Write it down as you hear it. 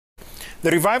The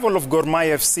revival of Gor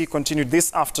Mahia FC continued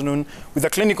this afternoon with a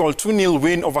clinical 2-0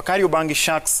 win over Kariobangi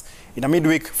Sharks in a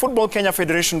midweek Football Kenya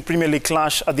Federation Premier League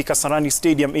clash at the Kasarani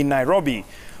Stadium in Nairobi.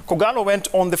 Kogalo went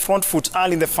on the front foot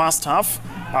early in the first half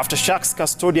after Sharks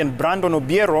custodian Brandon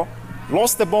Obiero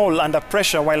lost the ball under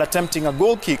pressure while attempting a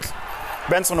goal kick.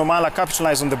 Benson Omala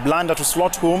capitalized on the blunder to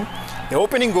slot home the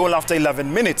opening goal after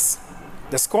 11 minutes.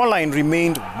 The scoreline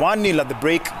remained 1-0 at the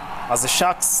break as the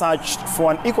Sharks searched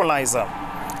for an equalizer.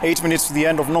 8 minutes to the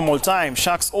end of normal time,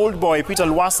 Sharks' old boy Peter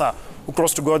Luasa, who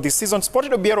crossed to goal this season,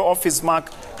 spotted Obiero off his mark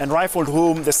and rifled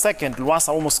home the second. Luasa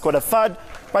almost scored a third,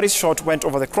 but his shot went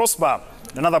over the crossbar.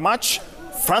 In another match,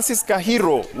 Francis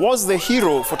Kahiro was the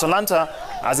hero for Talanta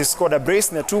as he scored a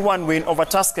brace in a 2-1 win over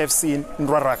Tusker FC in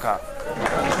Ruaraka.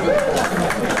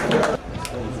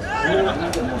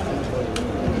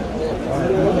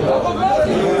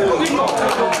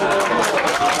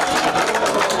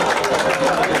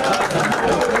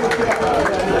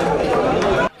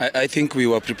 I think we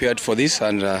were prepared for this,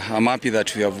 and I'm happy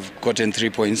that we have gotten 3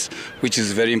 points, which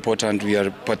is very important. We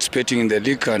are participating in the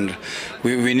league, and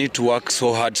we need to work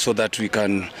so hard so that we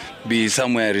can be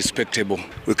somewhere respectable.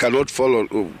 We cannot follow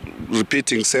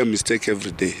repeating same mistake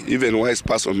every day. Even wise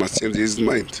person must change his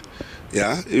mind.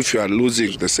 Yeah, if you are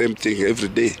losing the same thing every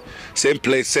day, same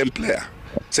place, same player,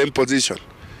 same position,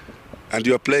 and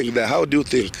you are playing there, how do you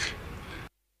think?